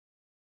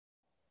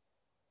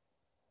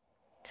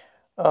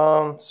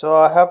So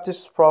I have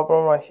this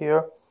problem right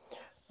here.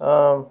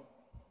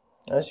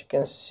 As you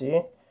can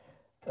see,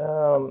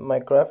 my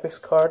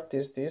graphics card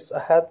is this. I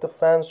had the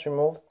fans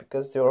removed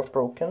because they were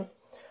broken.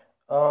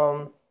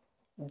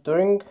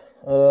 During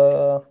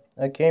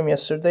a game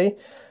yesterday,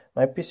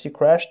 my PC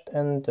crashed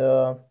and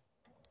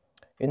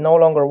it no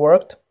longer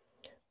worked.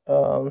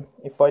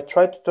 If I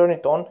try to turn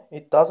it on,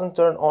 it doesn't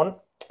turn on.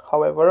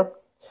 However,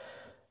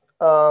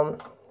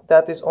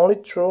 that is only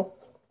true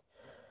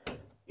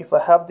if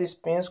I have these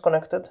pins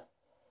connected.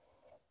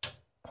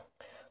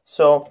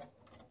 So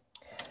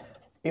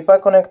if I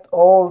connect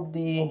all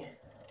the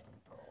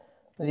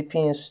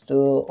pins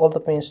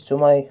to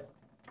my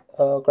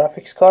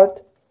graphics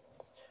card,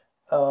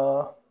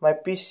 my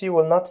PC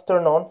will not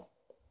turn on.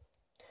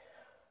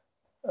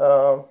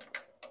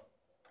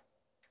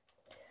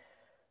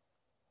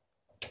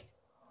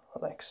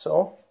 Like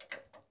so.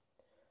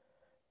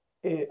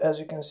 As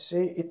you can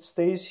see, it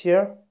stays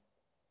here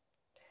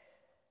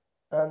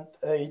and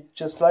it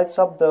just lights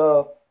up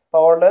the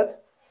power LED,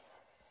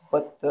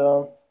 but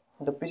the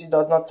PC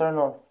does not turn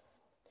on.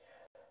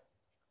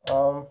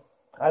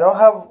 I don't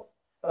have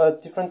a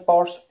different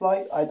power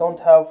supply. I don't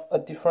have a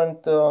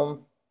different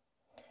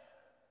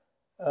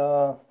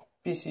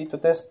PC to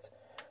test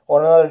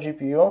or another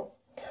GPU.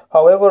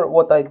 However,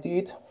 what I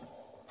did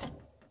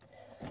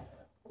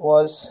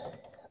was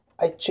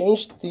I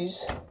changed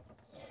these.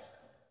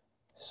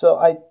 So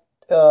I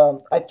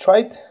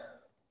tried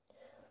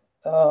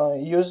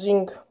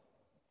using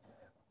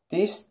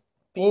these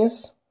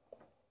pins.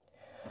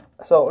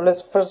 So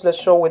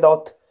let's show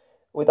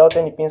without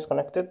any pins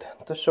connected,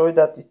 to show you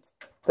that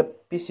the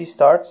PC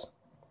starts.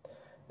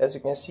 As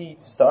you can see,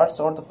 it starts,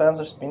 or the fans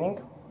are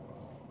spinning.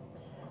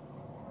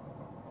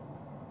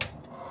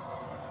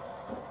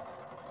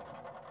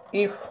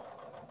 If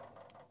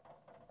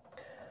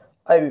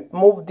I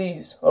move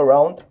these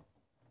around,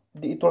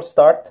 it will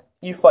start.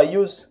 If I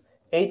use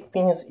 8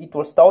 pins, it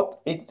will start.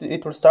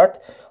 It will start.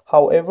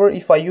 However,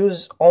 if I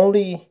use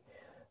only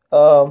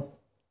the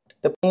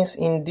pins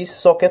in this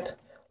socket,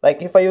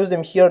 like if I use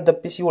them here, the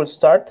PC will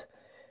start.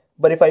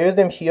 But if I use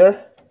them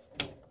here,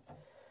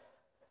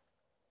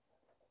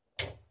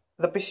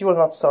 the PC will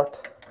not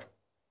start.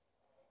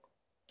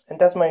 And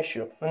that's my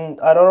issue. And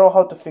I don't know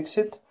how to fix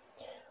it.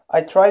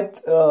 I tried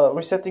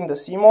resetting the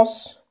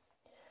CMOS.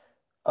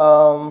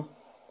 The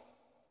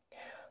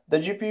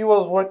GPU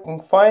was working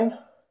fine.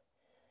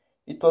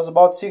 It was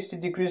about 60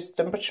 degrees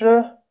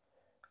temperature.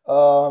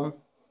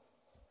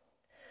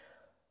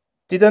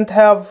 Didn't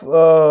have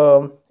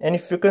any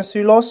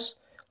frequency loss.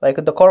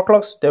 Like the core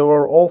clocks, they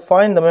were all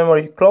fine. The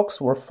memory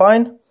clocks were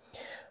fine.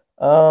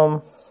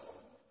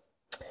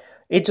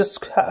 It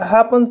just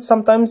happened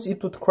sometimes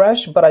it would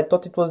crash, but I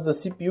thought it was the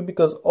CPU,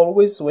 because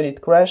always when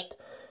it crashed,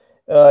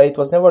 it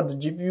was never the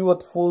GPU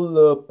at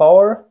full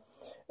power,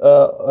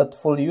 at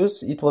full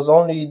use. It was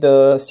only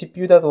the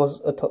CPU that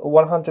was at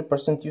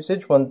 100%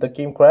 usage when the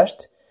game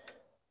crashed.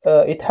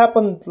 It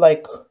happened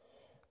like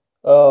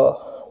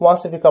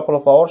once every couple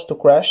of hours to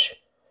crash,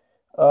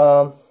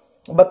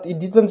 but it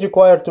didn't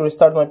require to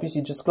restart my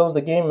PC. Just close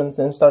the game and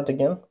then start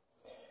again.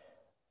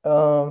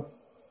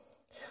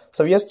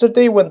 So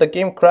yesterday when the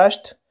game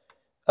crashed,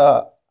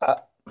 I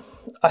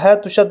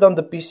had to shut down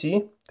the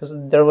PC because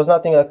there was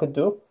nothing I could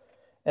do,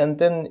 and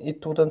then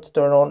it wouldn't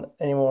turn on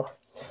anymore.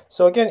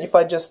 So again, if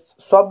I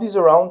just swap these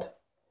around,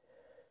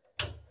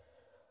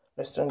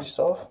 let's turn this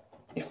off.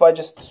 If I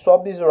just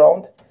swap these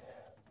around,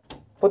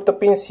 put the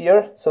pins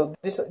here, so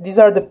these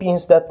are the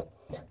pins that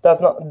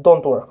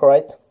don't work,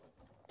 right?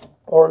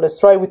 Or let's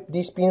try with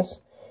these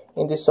pins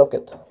in this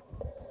socket.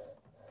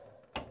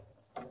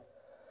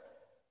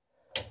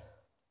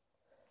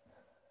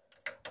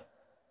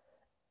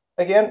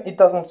 Again, it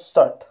doesn't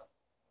start.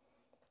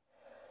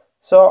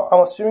 So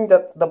I'm assuming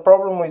that the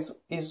problem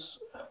is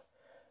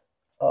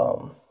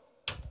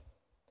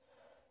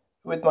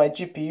with my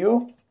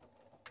GPU,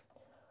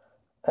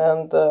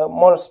 and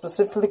more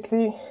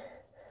specifically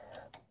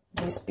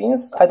these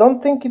pins. I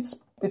don't think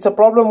it's a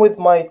problem with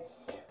my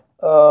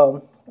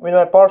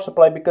power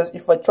supply, because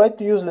if I try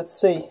to use, let's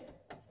say,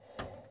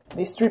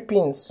 these 3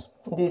 pins,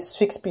 these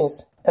 6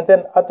 pins, and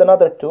then add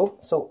another 2,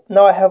 so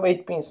now I have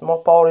 8 pins.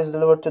 More power is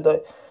delivered to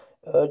the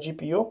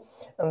GPU,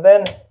 and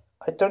then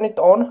I turn it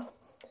on.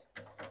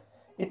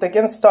 It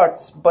again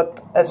starts,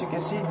 but as you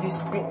can see,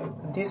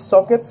 these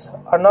sockets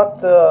are not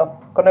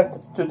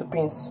connected to the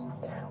pins.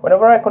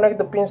 Whenever I connect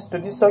the pins to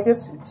these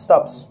sockets, it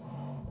stops.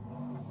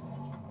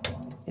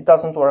 It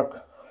doesn't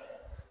work.